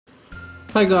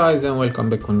Hi guys, and welcome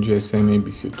back on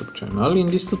GSM-ABC YouTube channel. In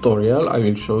this tutorial I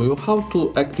will show you how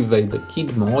to activate the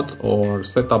kid mode or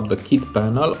set up the kid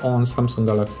panel on Samsung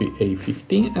Galaxy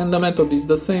A50, and the method is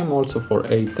the same also for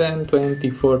A10, 20,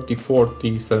 30,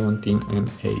 40, 17 and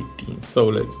 18. So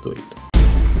let's do it.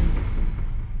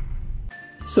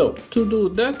 So to do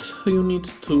that you need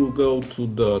to go to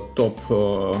the top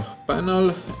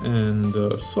panel and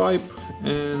swipe,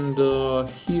 and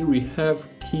here we have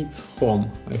kids home.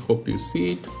 I hope you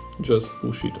see it. Just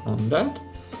push it on that,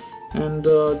 and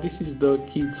this is the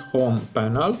kids home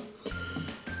panel,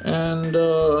 and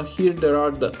here there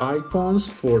are the icons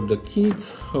for the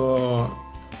kids.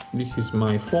 This is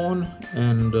my phone,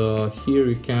 and here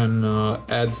you can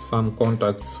add some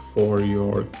contacts for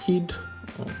your kid.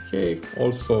 Okay,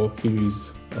 also here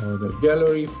is the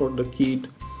gallery for the kid.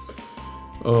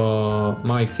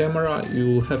 My camera,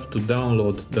 you have to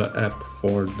download the app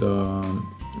for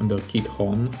the kid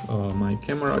home. My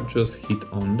camera, just hit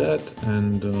on that,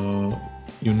 and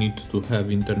you need to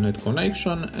have internet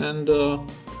connection, and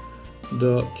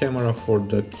the camera for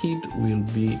the kid will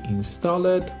be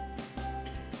installed.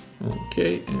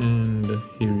 Okay, and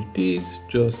here it is.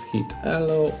 Just hit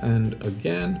allow and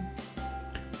again.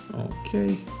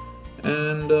 Okay,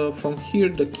 and from here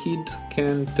the kid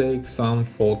can take some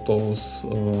photos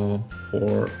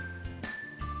for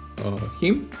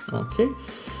him. Okay,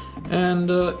 and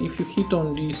if you hit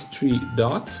on these three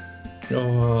dots,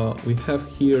 we have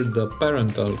here the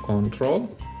parental control.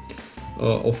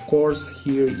 Of course,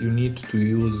 here you need to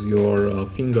use your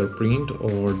fingerprint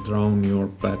or draw your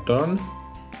pattern.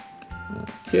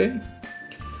 Okay,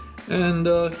 and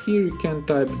here you can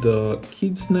type the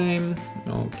kid's name.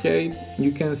 Okay,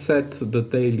 you can set the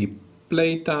daily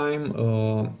playtime.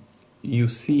 You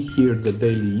see here the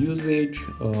daily usage,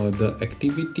 the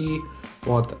activity,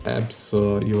 what apps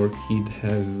your kid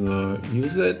has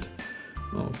used.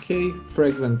 Okay,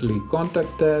 frequently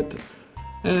contacted,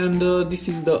 and this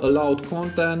is the allowed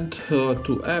content,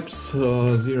 2 apps,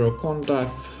 0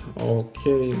 contacts.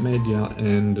 Okay, media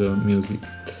and music.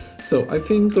 So I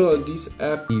think this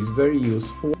app is very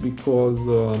useful because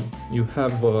you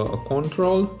have a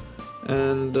control,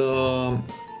 and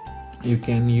you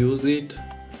can use it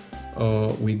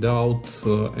without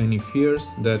any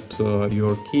fears that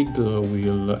your kid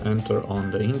will enter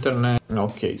on the internet.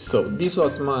 Okay, so this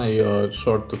was my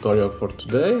short tutorial for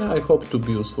today. I hope to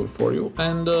be useful for you,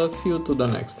 and see you to the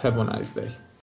next. Have a nice day.